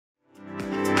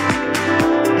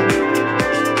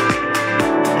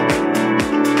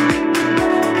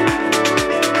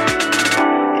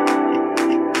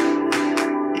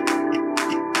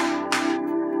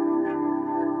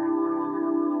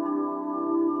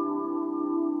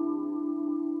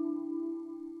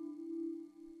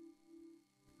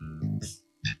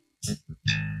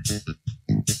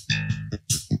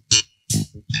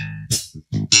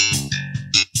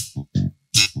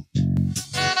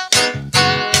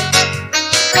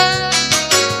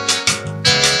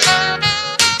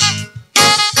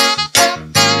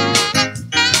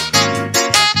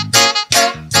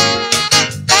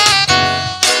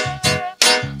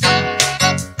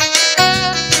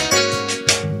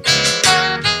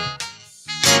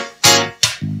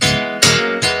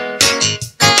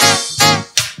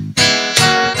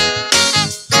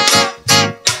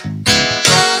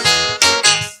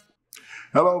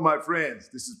Hello, my friends.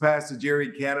 This is Pastor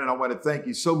Jerry Cannon. I want to thank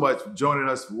you so much for joining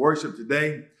us for worship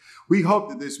today. We hope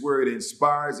that this word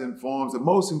inspires, informs, and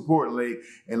most importantly,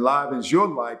 enlivens your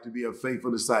life to be a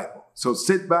faithful disciple. So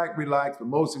sit back, relax, but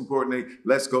most importantly,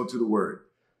 let's go to the word.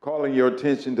 Calling your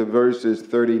attention to verses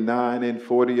 39 and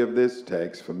 40 of this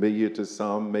text, familiar to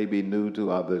some, maybe new to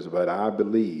others, but I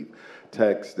believe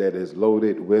text that is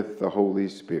loaded with the Holy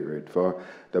Spirit. For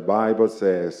the Bible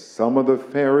says, some of the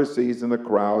Pharisees in the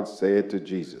crowd said to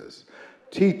Jesus,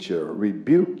 "Teacher,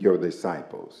 rebuke your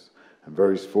disciples." And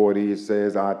verse 40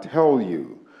 says, "I tell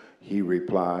you," he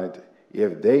replied,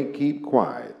 "if they keep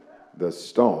quiet, the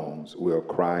stones will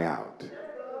cry out."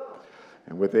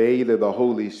 And with the aid of the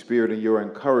Holy Spirit and your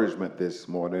encouragement this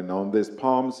morning on this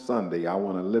Palm Sunday, I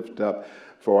want to lift up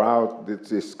for our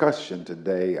discussion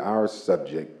today our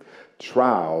subject,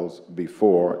 trials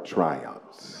before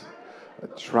triumphs.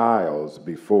 Trials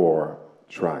before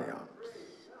triumphs.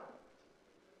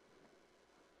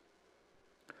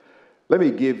 Let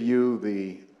me give you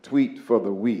the tweet for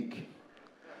the week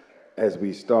as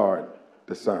we start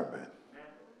the sermon.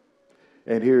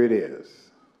 And here it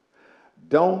is.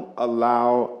 Don't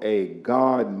allow a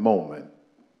God moment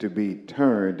to be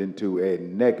turned into a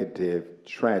negative,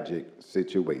 tragic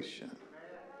situation.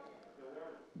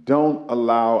 Don't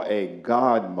allow a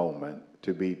God moment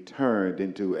to be turned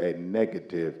into a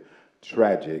negative,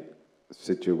 tragic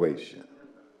situation.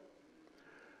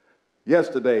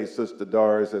 Yesterday, Sister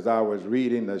Doris, as I was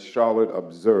reading the Charlotte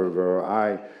Observer,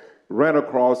 I ran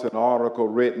across an article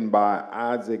written by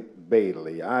Isaac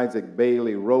Bailey. Isaac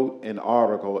Bailey wrote an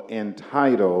article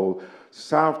entitled,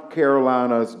 "South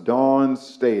Carolina's Dawn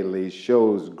Staley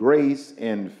Shows Grace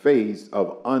in Face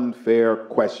of Unfair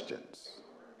Questions."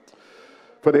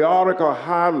 For the article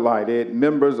highlighted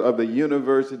members of the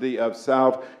University of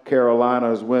South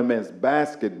Carolina's women's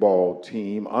basketball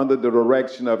team under the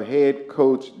direction of head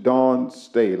coach Dawn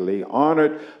Staley,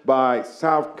 honored by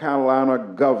South Carolina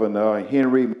Governor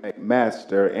Henry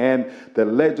McMaster and the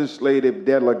legislative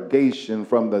delegation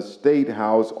from the State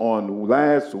House on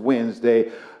last Wednesday,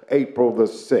 April the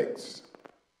 6th.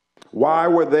 Why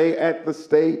were they at the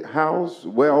State House?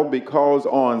 Well, because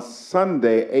on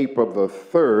Sunday, April the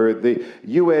 3rd, the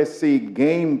USC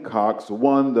Gamecocks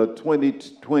won the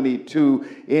 2022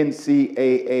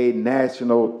 NCAA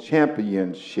National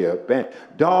Championship. And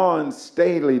Dawn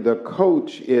Staley, the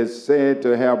coach, is said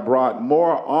to have brought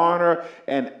more honor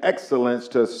and excellence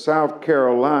to South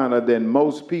Carolina than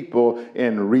most people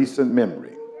in recent memory.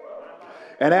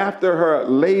 And after her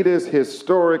latest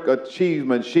historic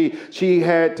achievement, she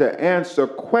had to answer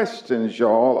questions,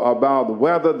 y'all, about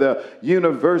whether the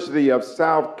University of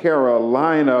South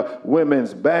Carolina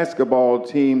women's basketball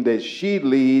team that she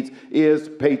leads is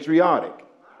patriotic.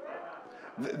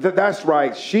 That's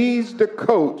right. She's the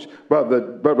coach,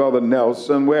 Brother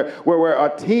Nelson, where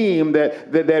a team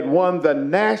that won the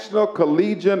National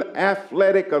Collegiate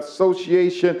Athletic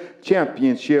Association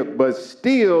championship, but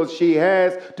still she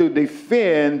has to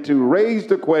defend, to raise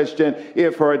the question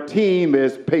if her team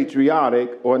is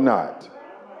patriotic or not.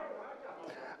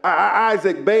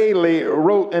 Isaac Bailey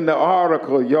wrote in the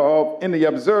article, y'all, in the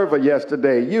Observer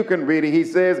yesterday. You can read it. He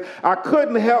says, "I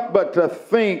couldn't help but to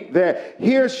think that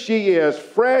here she is,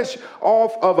 fresh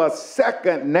off of a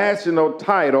second national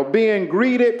title, being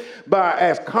greeted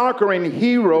as conquering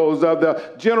heroes of the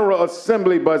General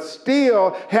Assembly, but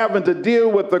still having to deal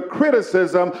with the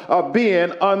criticism of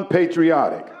being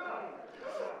unpatriotic."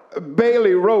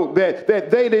 Bailey wrote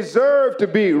that they deserve to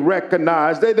be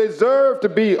recognized. They deserve to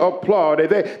be applauded.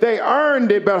 They earned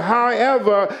it. But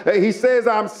however, he says,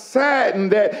 "I'm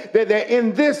saddened that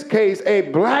in this case, a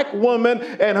black woman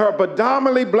and her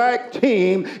predominantly black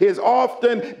team is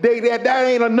often, that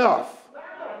ain't enough."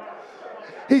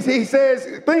 He says,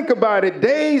 think about it,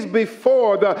 days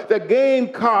before the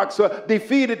Gamecocks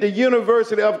defeated the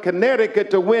University of Connecticut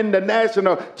to win the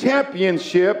national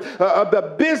championship,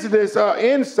 the Business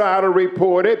Insider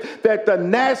reported that the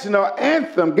national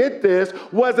anthem, get this,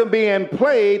 wasn't being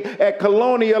played at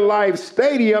Colonial Life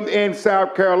Stadium in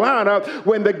South Carolina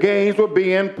when the games were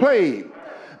being played.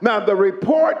 Now, the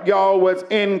report, y'all, was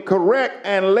incorrect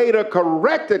and later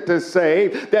corrected to say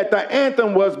that the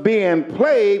anthem was being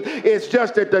played. It's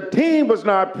just that the team was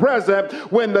not present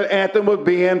when the anthem was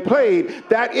being played.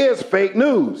 That is fake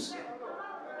news.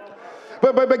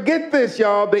 But get this,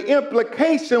 y'all, the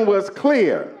implication was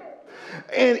clear.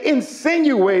 And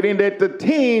insinuating that the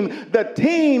team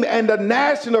and the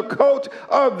national coach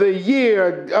of the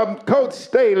year, Coach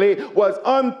Staley, was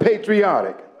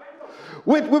unpatriotic.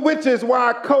 Which is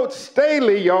why Coach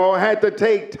Staley, y'all, had to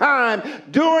take time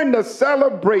during the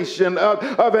celebration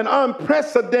of an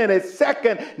unprecedented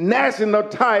second national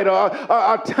title,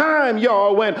 a time,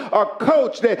 y'all, when a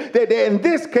coach, that in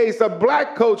this case, a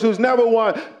black coach who's never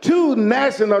won 2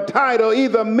 national titles,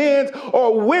 either men's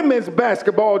or women's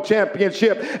basketball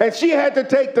championship. And she had to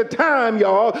take the time,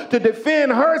 y'all, to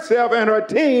defend herself and her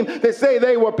team to say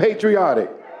they were patriotic.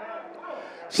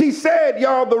 She said,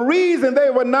 y'all, the reason they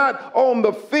were not on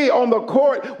the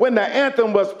court when the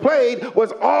anthem was played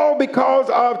was all because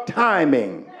of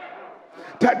timing.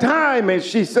 Timing,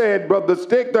 she said, Brother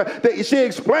Stick. She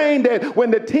explained that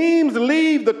when the teams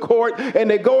leave the court and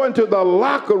they go into the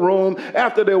locker room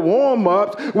after their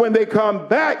warm-ups, when they come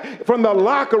back from the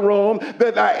locker room,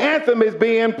 that the anthem is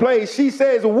being played. She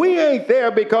says, we ain't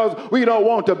there because we don't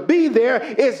want to be there.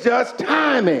 It's just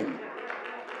timing.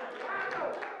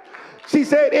 She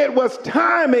said it was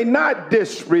timing, not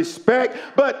disrespect,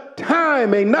 but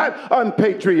timing, not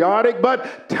unpatriotic,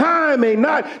 but timing,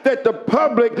 not that the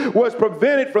public was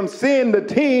prevented from seeing the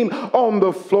team on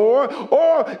the floor.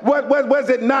 Or was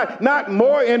it not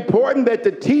more important that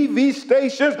the TV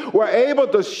stations were able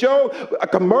to show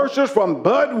commercials from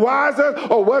Budweiser?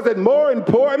 Or was it more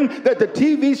important that the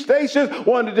TV stations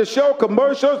wanted to show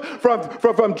commercials from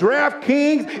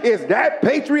DraftKings? Is that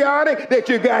patriotic, that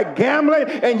you got gambling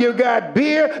and you got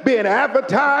beer being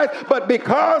advertised? But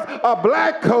because a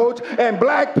black coach and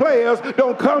black players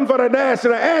don't come for the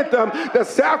national anthem, the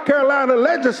South Carolina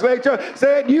legislature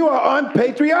said you are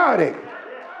unpatriotic.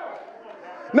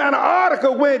 Now the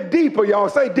article went deeper, y'all.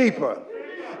 Say deeper.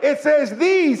 It says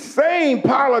these same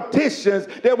politicians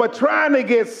that were trying to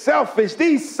get selfish,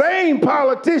 these same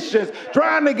politicians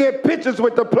trying to get pictures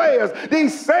with the players,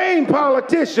 these same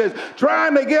politicians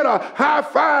trying to get a high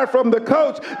five from the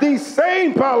coach, these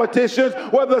same politicians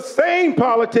were the same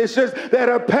politicians that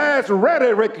have passed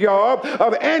rhetoric, y'all,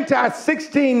 of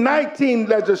anti-1619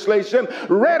 legislation,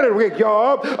 rhetoric,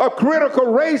 y'all, of critical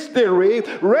race theory,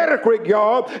 rhetoric,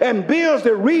 y'all, and bills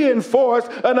that reinforce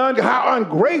how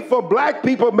ungrateful black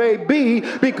people may be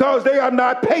because they are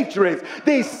not patriots.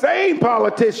 These same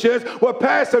politicians were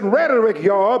passing rhetoric,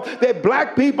 y'all, that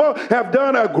black people have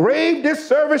done a grave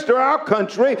disservice to our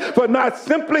country for not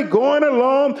simply going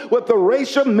along with the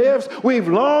racial myths we've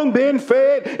long been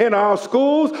fed in our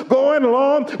schools, going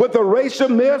along with the racial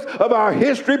myths of our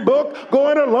history book,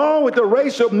 going along with the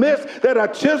racial myths that are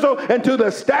chiseled into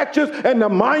the statues and the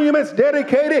monuments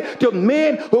dedicated to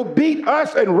men who beat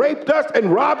us and raped us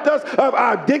and robbed us of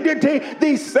our dignity.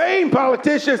 These same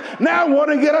politicians now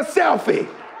want to get a selfie.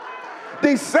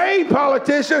 These same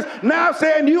politicians now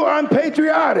saying you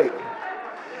unpatriotic.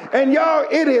 And y'all,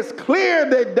 it is clear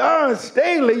that Don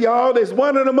Staley, y'all, is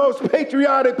one of the most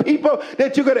patriotic people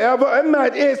that you could ever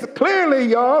imagine. It's clearly,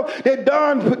 y'all, that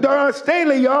Don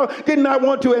Staley, y'all, did not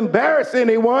want to embarrass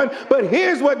anyone. But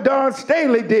here's what Don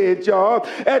Staley did, y'all.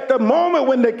 At the moment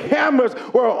when the cameras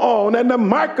were on and the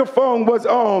microphone was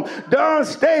on, Don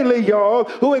Staley, y'all,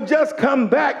 who had just come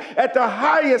back at the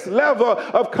highest level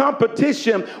of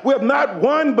competition with not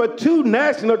one but 2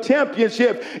 national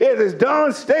championships, it is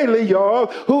Don Staley, y'all,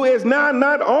 who is now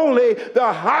not only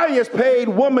the highest paid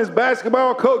women's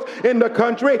basketball coach in the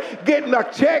country, getting a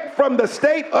check from the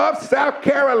state of South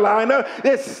Carolina.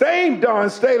 This same Don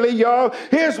Staley, y'all,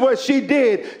 here's what she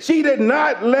did. She did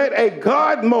not let a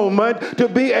God moment to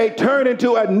be a turn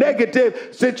into a negative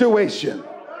situation.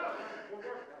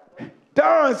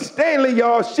 Don Staley,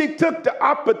 y'all, she took the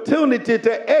opportunity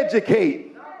to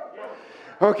educate.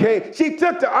 Okay, she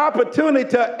took the opportunity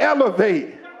to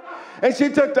elevate. And she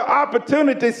took the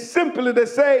opportunity simply to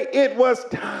say it was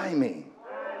timing.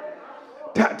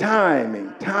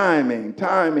 Timing.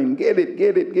 Get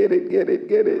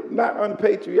it. Not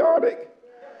unpatriotic,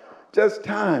 just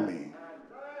timing.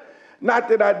 Not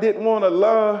that I didn't want to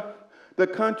love the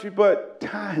country, but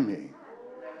timing.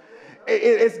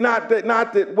 It's not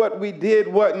that what we did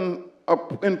wasn't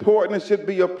important and should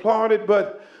be applauded,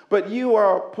 but you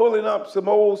are pulling up some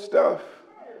old stuff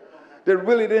that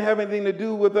really didn't have anything to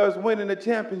do with us winning the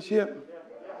championship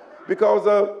because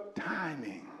of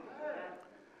timing.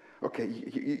 Okay,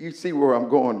 you see where I'm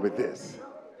going with this.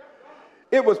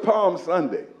 It was Palm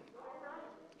Sunday.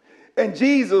 And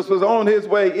Jesus was on his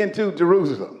way into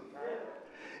Jerusalem.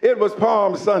 It was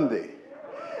Palm Sunday.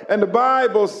 And the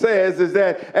Bible says is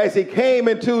that as he came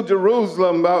into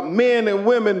Jerusalem, men and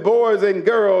women, boys and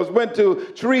girls went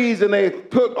to trees and they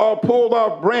pulled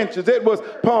off branches. It was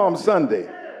Palm Sunday.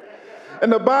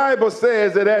 And the Bible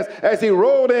says that as he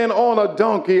rode in on a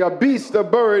donkey, a beast of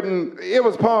burden, it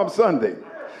was Palm Sunday.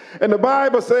 And the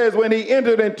Bible says when he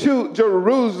entered into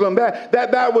Jerusalem,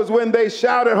 that was when they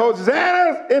shouted,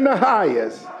 Hosanna in the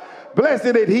highest.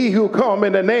 Blessed is he who come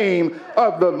in the name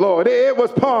of the Lord. It was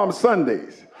Palm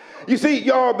Sundays. You see,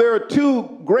 y'all, there are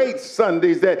two great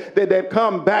Sundays that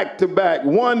come back to back.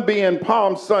 One being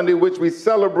Palm Sunday, which we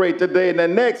celebrate today, and the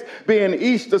next being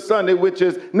Easter Sunday, which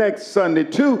is next Sunday.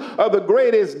 Two of the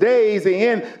greatest days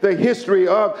in the history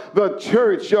of the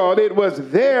church, y'all. It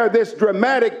was there, this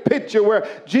dramatic picture where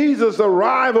Jesus'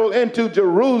 arrival into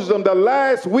Jerusalem, the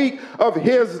last week of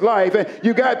his life. And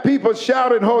you got people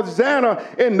shouting, Hosanna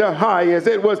in the highest.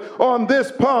 It was on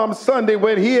this Palm Sunday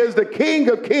when he is the King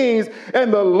of Kings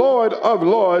and the Lord of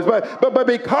Lords. But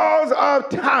because of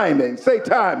timing, say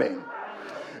timing.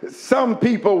 Some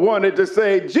people wanted to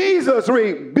say Jesus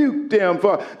rebuked them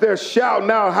for their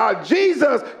shouting out. How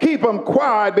Jesus keep them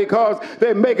quiet because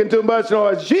they're making too much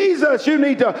noise. Jesus, you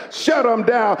need to shut them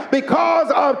down because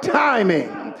of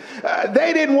timing.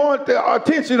 They didn't want the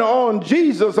attention on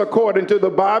Jesus according to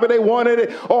the Bible. They wanted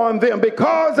it on them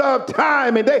because of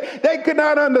timing. They could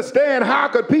not understand how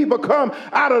could people come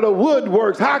out of the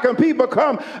woodworks? How can people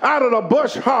come out of the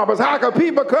bush harbors? How can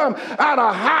people come out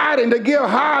of hiding to give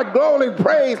high glory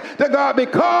praise to God?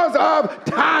 Because of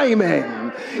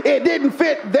timing. It didn't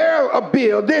fit their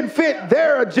bill, didn't fit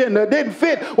their agenda, didn't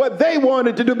fit what they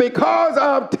wanted to do because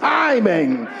of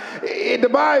timing. The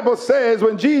Bible says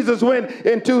when Jesus went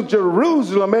into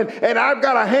Jerusalem, and I've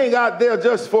got to hang out there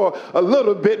just for a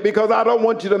little bit because I don't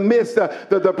want you to miss the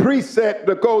preset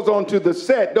that goes on to the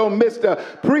set. Don't miss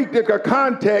the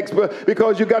context,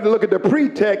 because you got to look at the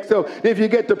pretext. So if you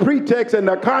get the pretext and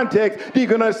the context, you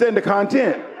can understand the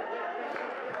content.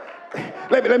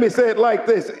 Let me say it like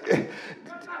this.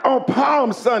 On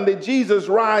Palm Sunday, Jesus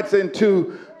rides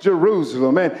into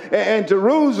Jerusalem. And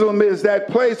Jerusalem is that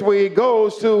place where he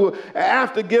goes to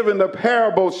after giving the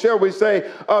parable, shall we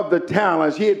say, of the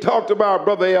talents. He had talked about,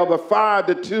 Brother L, the 5,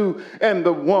 the 2, and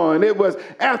the 1. It was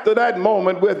after that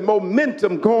moment with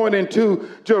momentum going into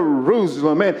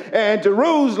Jerusalem. And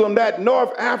Jerusalem, that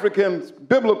North African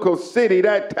biblical city,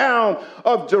 that town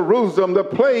of Jerusalem, the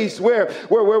place where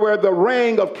the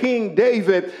reign of King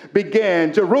David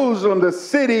began. Jerusalem, the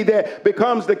city that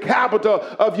becomes the capital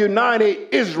of united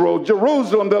Israel.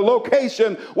 Jerusalem, the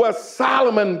location where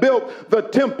Solomon built the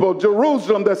temple.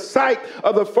 Jerusalem, the site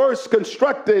of the first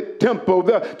constructed temple.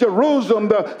 Jerusalem,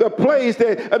 the place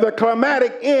that the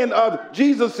climatic end of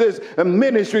Jesus's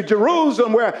ministry.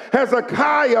 Jerusalem, where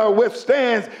Hezekiah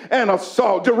withstands an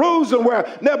assault. Jerusalem,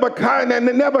 where Nebuchadnezzar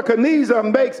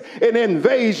makes an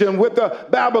invasion with the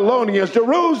Babylonians.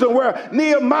 Jerusalem, where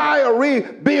Nehemiah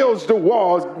rebuilds the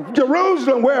walls.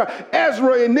 Jerusalem, where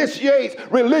Ezra initiates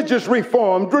religious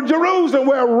reform. Jerusalem,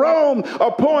 where Rome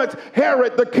appoints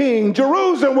Herod the king.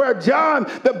 Jerusalem, where John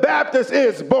the Baptist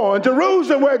is born.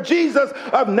 Jerusalem, where Jesus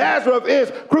of Nazareth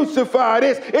is crucified.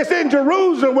 It's in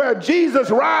Jerusalem where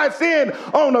Jesus rides in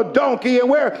on a donkey and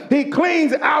where he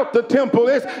cleans out the temple.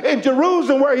 It's in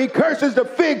Jerusalem where he curses the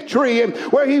fig tree and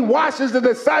where he washes the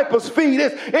disciples' feet.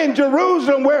 It's in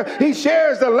Jerusalem where he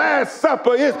shares the Last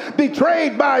Supper. It's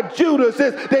betrayed by Judas.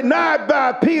 It's denied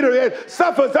by Peter. It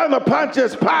suffers under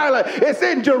Pontius Pilate. It's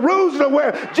in Jerusalem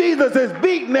where Jesus is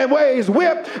beaten and where he's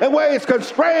whipped and where he's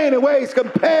constrained and where he's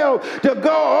compelled to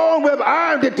go on with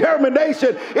iron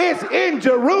determination. It's in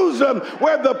Jerusalem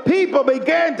where the people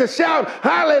began to shout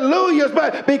hallelujahs,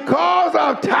 but because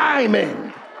of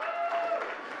timing,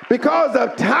 because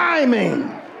of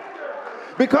timing,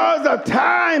 because of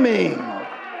timing,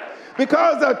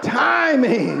 because of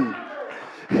timing.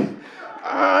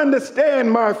 I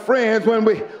understand, my friends, when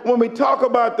we talk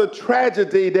about the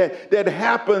tragedy that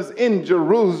happens in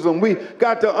Jerusalem, we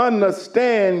got to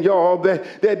understand, y'all,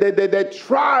 that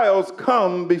trials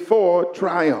come before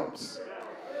triumphs.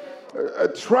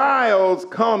 Trials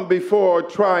come before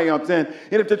triumphs. And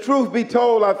if the truth be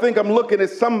told, I think I'm looking at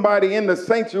somebody in the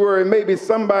sanctuary, maybe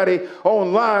somebody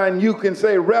online. You can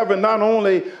say, Reverend, not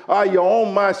only are you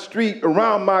on my street,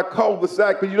 around my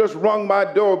cul-de-sac, but you just rung my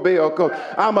doorbell, because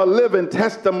I'm a living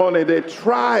testimony that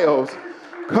trials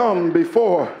come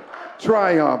before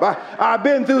triumph. I've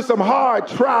been through some hard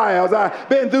trials. I've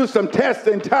been through some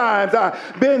testing times.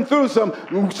 I've been through some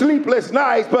sleepless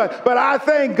nights. But I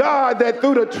thank God that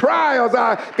through the trials,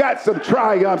 I got some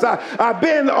triumphs. I've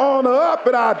been on the up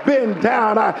and I've been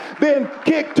down. I've been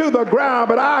kicked to the ground.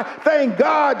 But I thank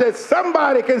God that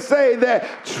somebody can say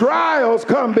that trials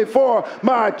come before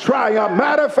my triumph.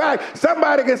 Matter of fact,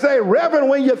 somebody can say, Reverend,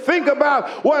 when you think about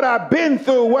what I've been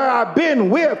through, where I've been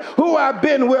with, who I've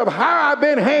been with, how I've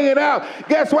been hanging out,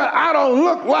 guess what? I don't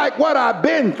look like what I've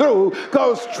been through,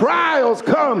 because trials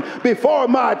come before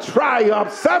my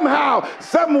triumph. Somehow,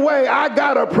 some way, I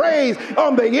got a praise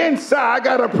on the inside. I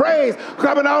got a praise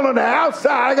coming on the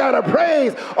outside. I got a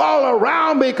praise all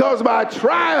around because my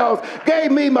trials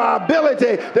gave me my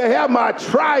ability to have my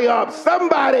triumph.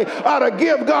 Somebody ought to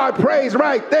give God praise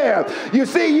right there. You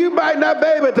see, you might not be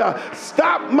able to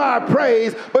stop my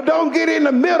praise, but don't get in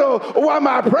the middle while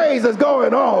my praise is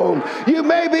going on. You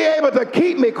may be able to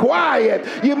keep me quiet.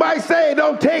 You might say,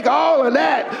 don't take all of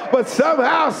that, but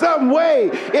somehow, some way,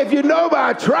 if you know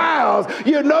my trials,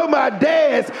 you know my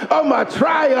dance on my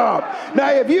triumph.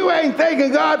 Now, if you ain't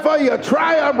thanking God for your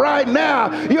triumph right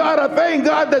now, you ought to thank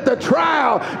God that the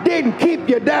trial didn't keep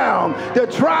you down. The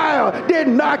trial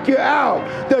didn't knock you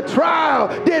out. The trial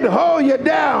didn't hold you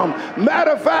down.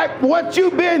 Matter of fact, what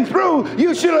you've been through,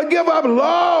 you should have given up a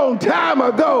long time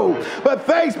ago. But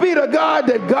thanks be to God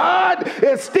that God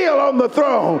is still on the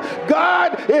throne.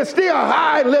 God is still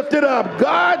high and lifted up.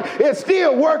 God is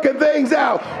still working things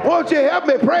out. Won't you help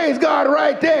me praise God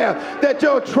right there, that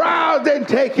your trials didn't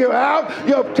take you out,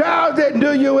 your trials didn't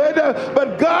do you in,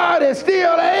 but God is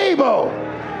still able.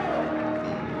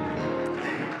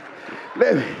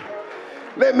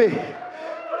 Let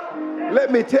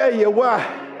me tell you why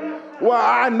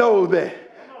I know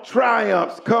that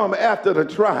triumphs come after the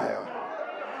trial.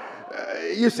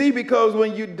 You see, because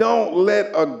when you don't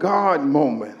let a God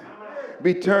moment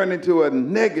be turned into a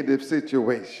negative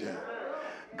situation,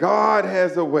 God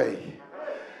has a way,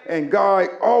 and God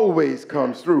always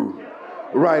comes through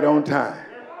right on time.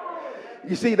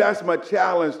 You see, that's my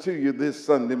challenge to you this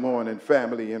Sunday morning,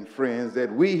 family and friends,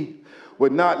 that we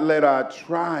would not let our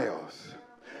trials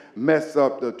mess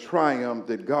up the triumph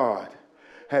that God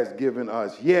has given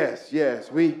us. Yes,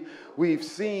 we've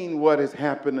seen what has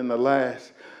happened in the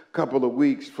last couple of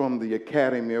weeks from the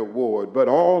Academy Award, but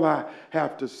all I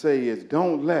have to say is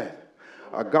don't let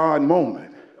a God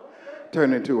moment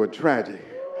turn into a tragic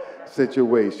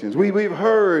situation. We've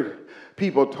heard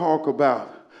people talk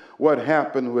about what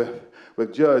happened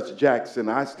with Judge Jackson.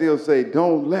 I still say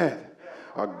don't let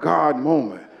a God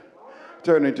moment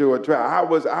turn into a trial. I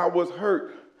was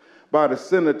hurt by the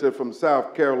senator from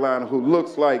South Carolina who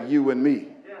looks like you and me.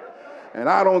 And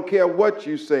I don't care what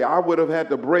you say, I would have had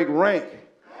to break rank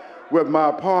with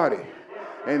my party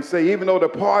and say, even though the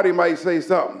party might say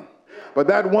something, but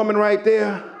that woman right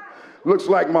there looks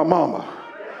like my mama.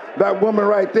 That woman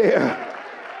right there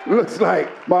looks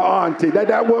like my auntie.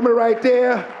 That woman right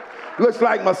there looks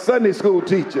like my Sunday school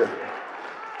teacher.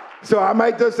 So I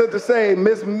might just have to say,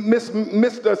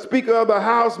 Mr. Speaker of the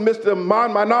House, Mr.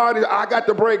 Minority, I got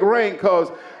to break rank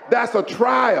because that's a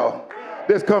trial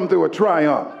that's come through a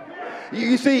triumph.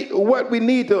 You see, what we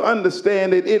need to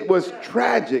understand, it was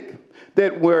tragic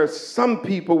that where some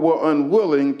people were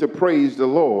unwilling to praise the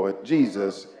Lord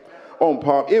Jesus on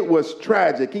par. It was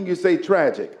tragic. Can you say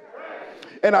tragic?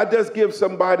 And I just give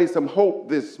somebody some hope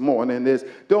this morning is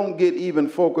don't get even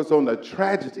focused on the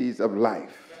tragedies of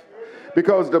life.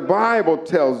 Because the Bible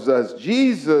tells us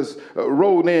Jesus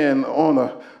rode in on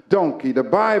a donkey. The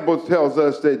Bible tells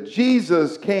us that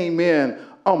Jesus came in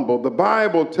humble. The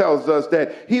Bible tells us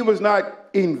that he was not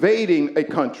invading a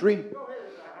country.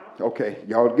 Okay,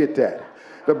 y'all get that.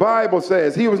 The Bible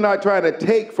says he was not trying to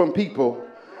take from people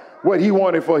what he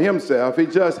wanted for himself. He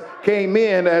just came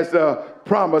in as the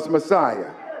promised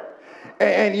Messiah.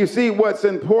 And you see, what's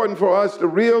important for us to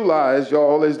realize,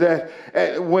 y'all, is that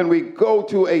when we go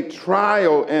to a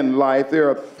trial in life, there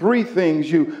are three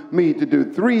things you need to do,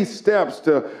 three steps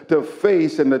to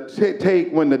face and to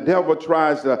take when the devil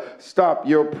tries to stop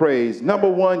your praise. Number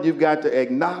one, you've got to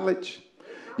acknowledge,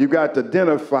 you've got to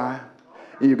identify,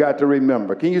 and you've got to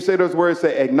remember. Can you say those words?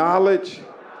 Say acknowledge,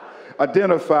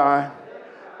 identify,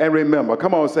 and remember.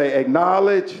 Come on, say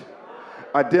acknowledge,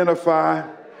 identify,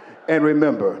 and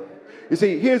remember. You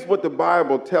see, here's what the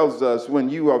Bible tells us when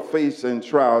you are facing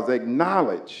trials.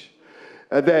 Acknowledge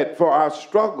that for our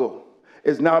struggle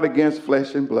is not against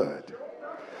flesh and blood,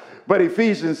 But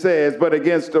Ephesians says, but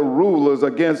against the rulers,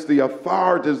 against the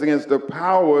authorities, against the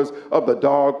powers of the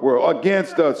dark world,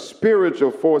 against the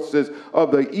spiritual forces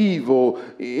of the evil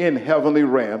in heavenly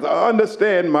realms.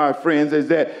 Understand, my friends, is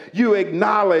that you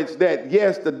acknowledge that,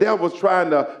 yes, the devil's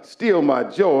trying to steal my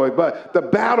joy, but the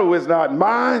battle is not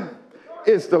mine,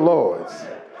 it's the Lord's.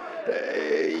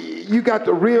 You got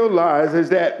to realize is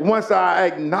that once I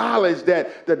acknowledge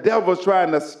that the devil's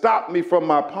trying to stop me from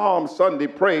my Palm Sunday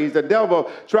praise, the devil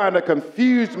trying to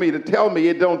confuse me to tell me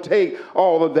it don't take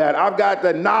all of that, I've got to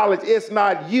acknowledge it's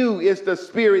not you, it's the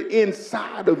spirit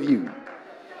inside of you.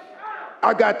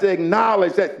 I got to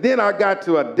acknowledge that. Then I got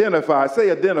to identify. Say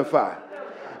identify.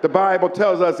 The Bible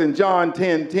tells us in John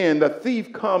 10:10, the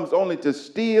thief comes only to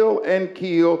steal and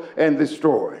kill and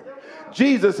destroy.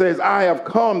 Jesus says, I have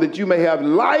come that you may have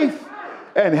life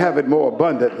and have it more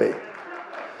abundantly.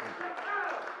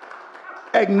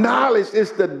 Acknowledge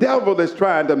it's the devil that's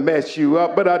trying to mess you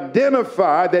up, but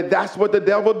identify that that's what the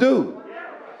devil do.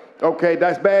 Okay,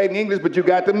 that's bad in English, but you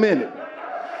got the minute.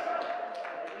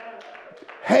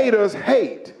 Haters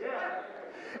hate,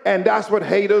 and that's what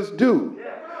haters do.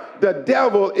 The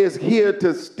devil is here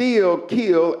to steal,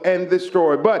 kill, and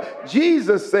destroy. But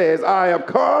Jesus says, I have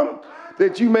come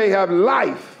that you may have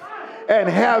life and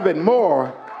have it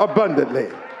more abundantly.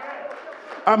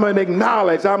 I'm going to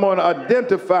acknowledge, I'm going to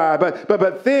identify,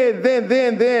 but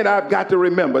then I've got to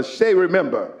remember. Say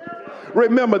remember.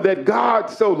 Remember that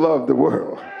God so loved the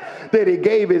world that he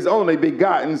gave his only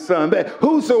begotten son, that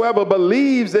whosoever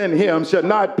believes in him shall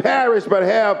not perish but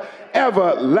have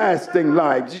everlasting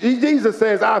life. Jesus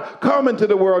says, I've come into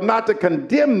the world not to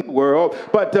condemn the world,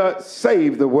 but to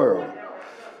save the world.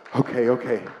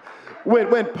 Okay.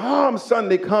 When Palm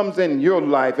Sunday comes in your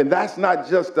life, and that's not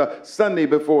just a Sunday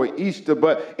before Easter,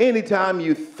 but anytime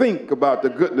you think about the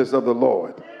goodness of the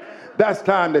Lord, that's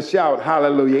time to shout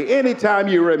hallelujah. Anytime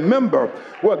you remember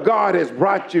what God has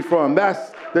brought you from,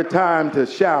 that's the time to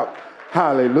shout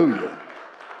hallelujah.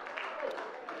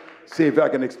 See if I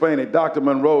can explain it. Dr.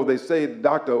 Monroe, they say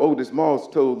Dr. Otis Moss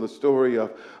told the story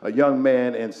of a young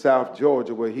man in South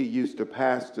Georgia where he used to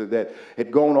pastor that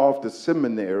had gone off to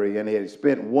seminary and had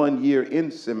spent 1 year in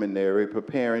seminary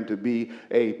preparing to be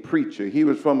a preacher. He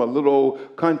was from a little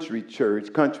old country church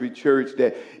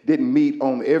that didn't meet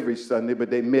on every Sunday, but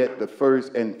they met the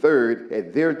first and third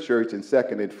at their church and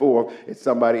second and fourth at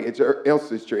somebody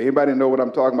else's church. Anybody know what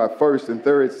I'm talking about? First and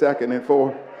third, second and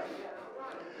fourth?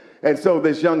 And so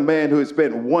this young man who had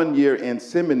spent 1 year in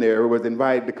seminary was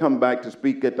invited to come back to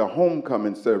speak at the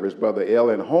homecoming service, Brother L.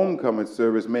 And homecoming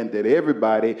service meant that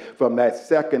everybody from that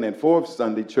second and fourth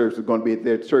Sunday church was going to be at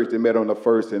their church. They met on the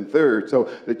first and third. So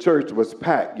the church was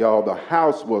packed, y'all. The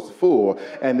house was full.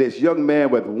 And this young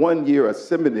man with 1 year of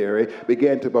seminary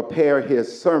began to prepare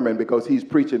his sermon because he's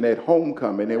preaching at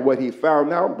homecoming. And what he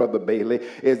found out, Brother Bailey,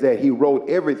 is that he wrote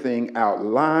everything out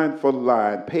line for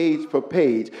line, page for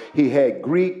page. He had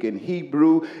Greek and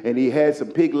Hebrew, and he had some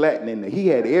Pig Latin in there. He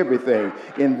had everything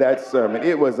in that sermon.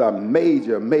 It was a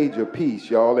major piece,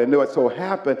 y'all. And what so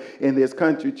happened in this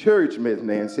country church, Miss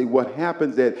Nancy, what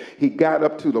happens that he got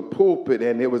up to the pulpit,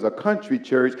 and it was a country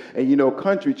church, and you know,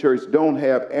 country church don't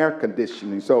have air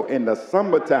conditioning. So in the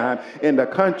summertime, in the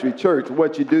country church,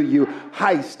 what you do, you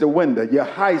heist the window. You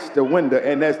heist the window,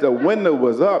 and as the window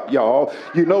was up, y'all,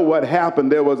 you know what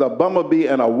happened? There was a bumblebee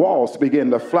and a wasp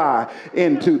began to fly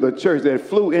into the church. They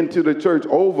flew into the church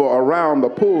over around the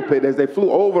pulpit. As they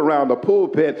flew over around the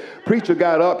pulpit, preacher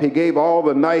got up. He gave all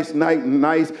the nice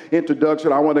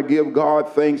introduction. I want to give God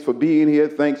thanks for being here.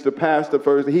 Thanks to Pastor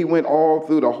first. He went all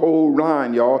through the whole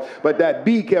line, y'all. But that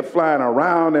bee kept flying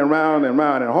around and round and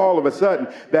round. And all of a sudden,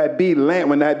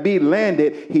 when that bee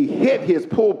landed, he hit his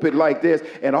pulpit like this,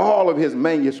 and all of his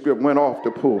manuscript went off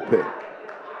the pulpit.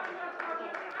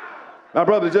 Now,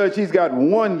 Brother Judge, he's got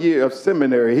 1 year of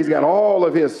seminary. He's got all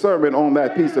of his sermon on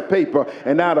that piece of paper,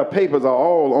 and now the papers are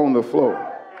all on the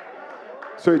floor.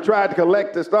 So he tried to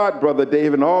collect the start, Brother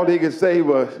David, and all he could say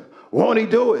was, won't he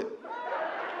do it?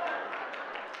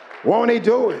 Won't he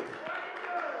do it?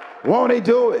 Won't he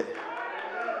do it?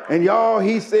 And y'all,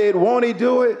 he said, won't he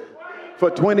do it?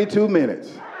 For 22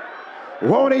 minutes.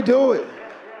 Won't he do it?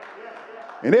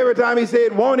 And every time he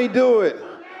said, won't he do it?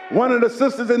 One of the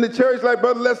sisters in the church, like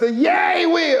Brother Les, said, yeah, he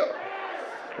will.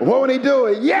 Won't he do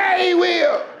it? Yeah, he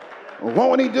will.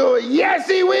 Won't he do it? Yes,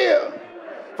 he will.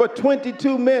 For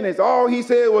 22 minutes, all he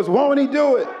said was, won't he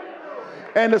do it?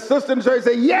 And the sister in the church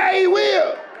said, yeah, he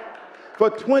will. For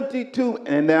 22,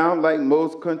 and now, like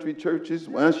most country churches,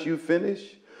 once you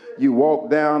finish, you walk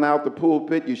down out the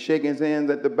pulpit, you shake his hands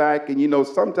at the back, and you know,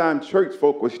 sometimes church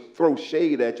folk will throw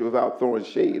shade at you without throwing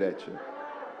shade at you.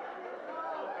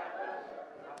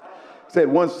 Said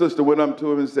one sister went up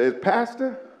to him and said,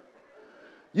 Pastor,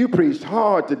 you preached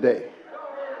hard today.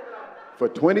 For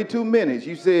 22 minutes,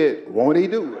 you said, won't he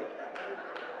do it?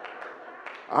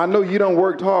 I know you done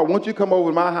worked hard. Won't you come over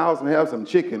to my house and have some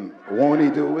chicken? Won't he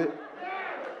do it?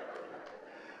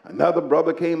 Another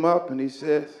brother came up and he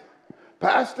says,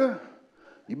 Pastor,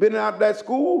 you been out of that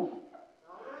school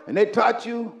and they taught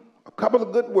you a couple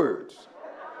of good words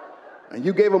and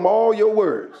you gave them all your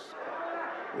words.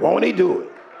 Won't he do it?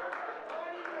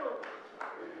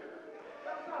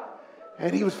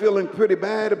 And he was feeling pretty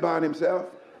bad about himself.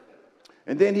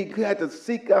 And then he had to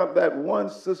seek out that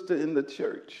one sister in the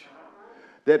church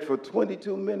that for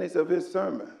 22 minutes of his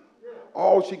sermon,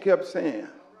 all she kept saying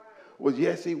was,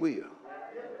 yes, he will.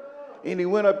 And he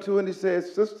went up to her and he said,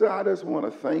 Sister, I just want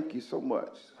to thank you so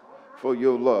much for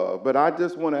your love. But I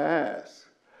just want to ask,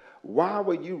 why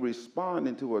were you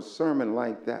responding to a sermon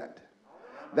like that?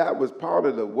 That was part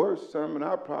of the worst sermon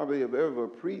I probably have ever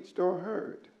preached or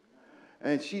heard.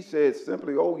 And she said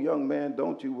simply, oh, young man,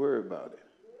 don't you worry about it.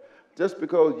 Just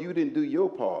because you didn't do your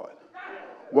part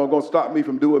wasn't going to stop me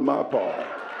from doing my part.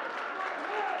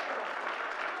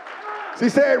 She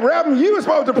said, Reverend, you were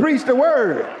supposed to preach the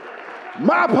word.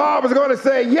 My part was going to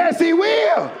say, yes, he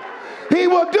will. He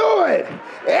will do it.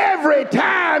 Every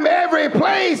time, every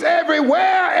place,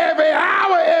 everywhere, every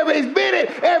hour, every minute,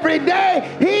 every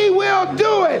day, he will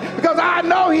do it. Because I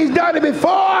know he's done it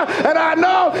before, and I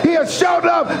know he has showed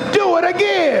up, do it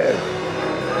again.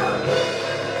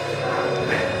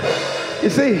 You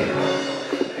see,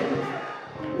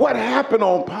 what happened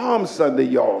on Palm Sunday,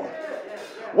 y'all,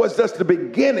 was just the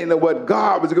beginning of what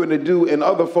God was going to do in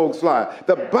other folks' lives.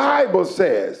 The Bible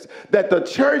says that the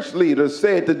church leaders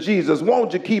said to Jesus,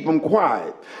 won't you keep them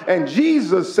quiet? And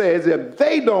Jesus says if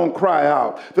they don't cry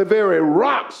out, the very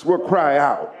rocks will cry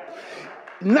out.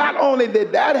 Not only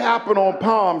did that happen on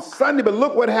Palm Sunday, but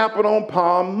look what happened on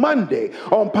Palm Monday.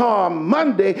 On Palm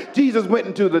Monday, Jesus went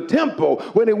into the temple.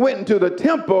 When he went into the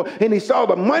temple and he saw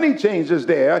the money changers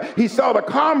there, he saw the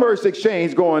commerce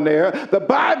exchange going there. The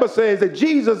Bible says that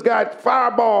Jesus got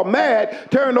fireball mad,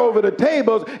 turned over the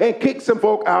tables, and kicked some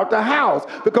folk out the house.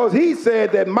 Because he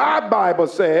said that my Bible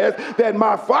says that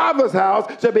my Father's house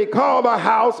shall be called a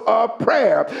house of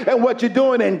prayer. And what you're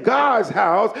doing in God's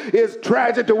house is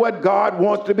tragic to what God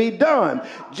wants to be done.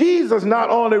 Jesus not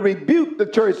only rebuked the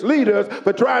church leaders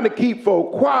for trying to keep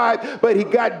folk quiet, but he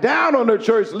got down on the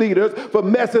church leaders for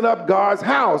messing up God's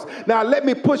house. Now let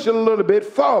me push it a little bit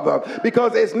further,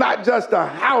 because it's not just a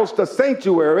house, the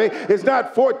sanctuary. It's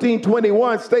not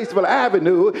 1421 Statesville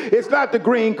Avenue. It's not the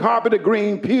green carpet, the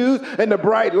green pews, and the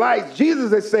bright lights.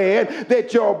 Jesus is saying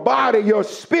that your body, your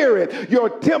spirit, your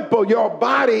temple, your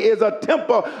body is a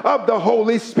temple of the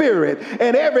Holy Spirit.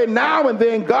 And every now and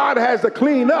then God has to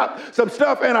clean up some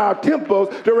stuff in our temples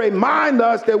to remind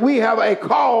us that we have a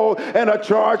call and a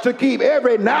charge to keep.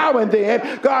 Every now and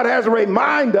then, God has to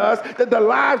remind us that the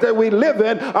lives that we live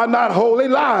in are not holy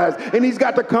lives. And he's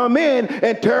got to come in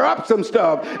and tear up some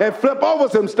stuff and flip over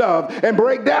some stuff and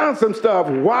break down some stuff.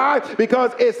 Why?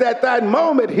 Because it's at that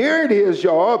moment, here it is,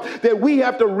 y'all, that we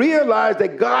have to realize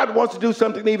that God wants to do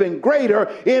something even greater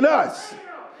in us.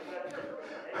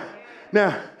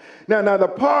 Now, the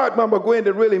part, Mama Gwen,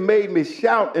 that really made me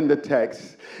shout in the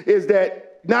text is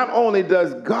that not only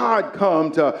does God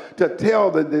come to tell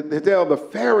the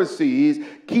Pharisees,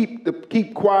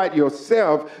 keep quiet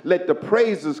yourself, let the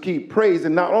praisers keep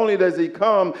praising. Not only does he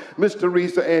come, Miss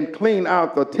Teresa, and clean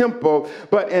out the temple,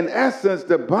 but in essence,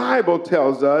 the Bible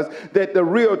tells us that the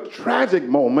real tragic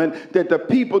moment that the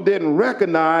people didn't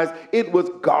recognize, it was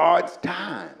God's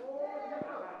time.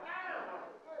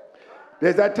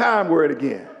 There's that time word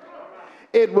again.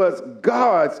 It was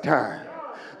God's time.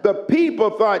 The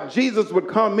people thought Jesus would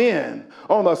come in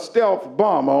on a stealth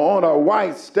bomber, on a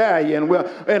white stallion,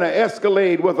 in an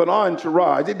Escalade with an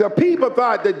entourage. The people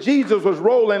thought that Jesus was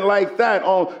rolling like that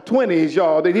on 20s,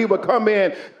 y'all, that he would come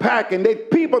in packing.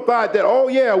 People thought that, oh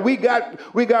yeah, we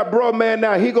got bro man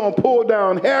now. He gonna pull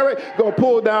down Herod, gonna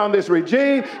pull down this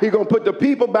regime. He gonna put the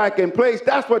people back in place.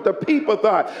 That's what the people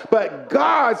thought. But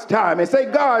God's timing, say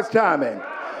God's timing.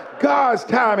 God's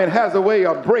timing has a way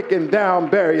of breaking down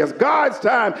barriers. God's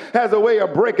time has a way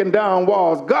of breaking down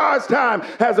walls. God's time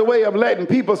has a way of letting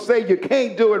people say you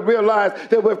can't do it, realize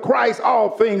that with Christ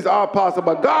all things are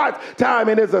possible. God's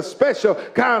timing is a special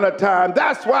kind of time.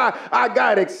 That's why I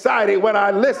got excited when I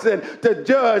listened to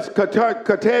Judge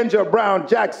Ketanji Brown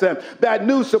Jackson, that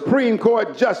new Supreme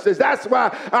Court justice. That's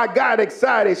why I got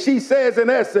excited. She says, in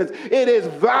essence, it is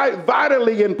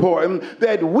vitally important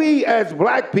that we as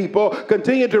black people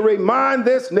continue to remind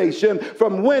this nation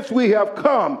from whence we have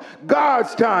come.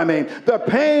 God's timing, the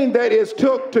pain that it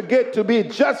took to get to be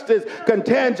Justice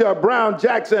Ketanji Brown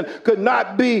Jackson could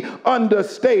not be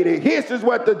understated. Here's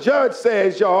what the judge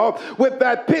says, y'all, with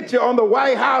that picture on the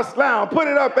White House lounge. Put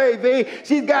it up, AV.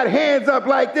 She's got hands up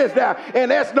like this now.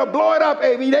 And that's no, blow it up,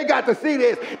 AV. They got to see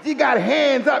this. She got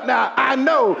hands up now. I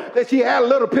know that she had a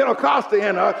little Pentecostal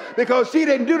in her because she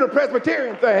didn't do the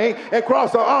Presbyterian thing and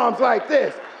cross her arms like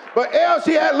this. But else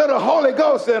she had a little Holy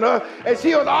Ghost in her, and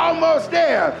she was almost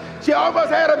there. She almost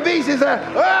had a V. She said,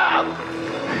 ah!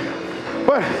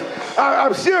 But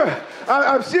I'm sure,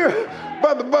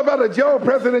 Brother Joe,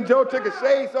 President Joe, took his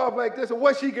shades off like this, and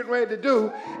what she getting ready to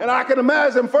do. And I can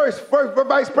imagine first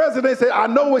Vice President said, I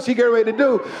know what she getting ready to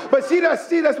do. But she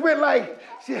just went like,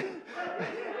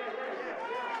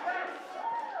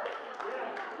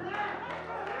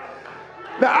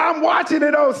 Now, I'm watching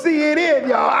it on CNN,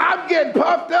 y'all. I'm getting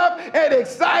puffed up and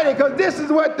excited because this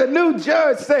is what the new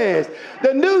judge says.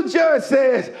 The new judge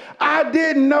says, I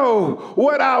didn't know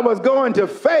what I was going to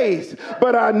face,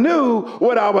 but I knew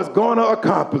what I was going to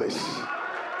accomplish.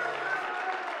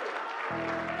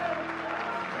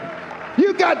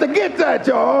 You got to get that,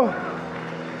 y'all.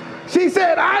 She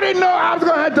said, I didn't know I was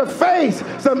going to have to face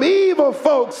some evil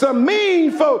folk, some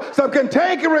mean folk, some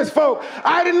cantankerous folk.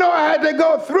 I didn't know I had to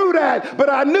go through that, but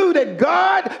I knew that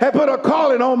God had put a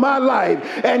calling on my life,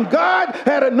 and God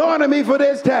had anointed me for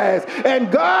this task,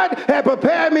 and God had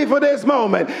prepared me for this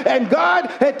moment, and God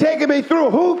had taken me through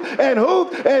hoop and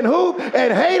hoop and hoop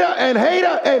and hater and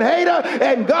hater and hater,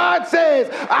 and God says,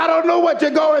 I don't know what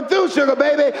you're going through, sugar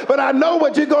baby, but I know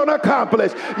what you're going to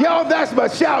accomplish. Y'all, that's my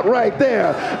shout right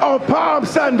there. On Palm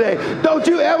Sunday, don't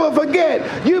you ever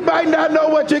forget, you might not know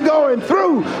what you're going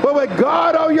through, but with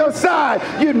God on your side,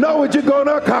 you know what you're going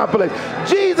to accomplish.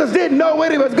 Jesus didn't know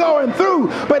what he was going through,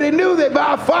 but he knew that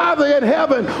my Father in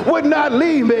heaven would not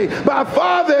leave me. My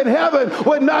Father in heaven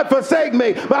would not forsake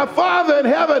me. My Father in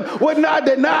heaven would not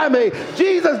deny me.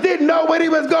 Jesus didn't know what he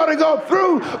was going to go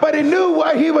through, but he knew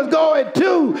what he was going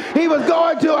to. He was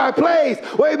going to a place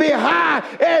where he'd be high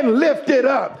and lifted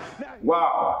up.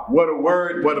 Wow, what a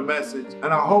word, what a message.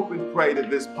 And I hope and pray that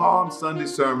this Palm Sunday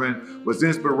sermon was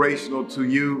inspirational to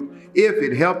you. If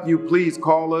it helped you, please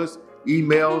call us,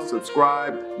 email,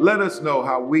 subscribe. Let us know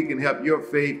how we can help your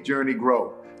faith journey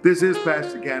grow. This is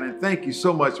Pastor Cannon. Thank you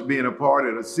so much for being a part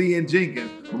of the C. N.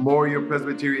 Jenkins Memorial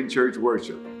Presbyterian Church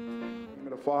worship.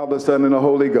 The Father, Son, and the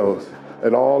Holy Ghost,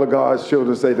 and all of God's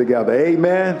children say together,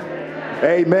 amen,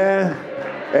 amen,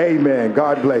 amen.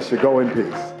 God bless you. Go in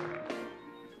peace.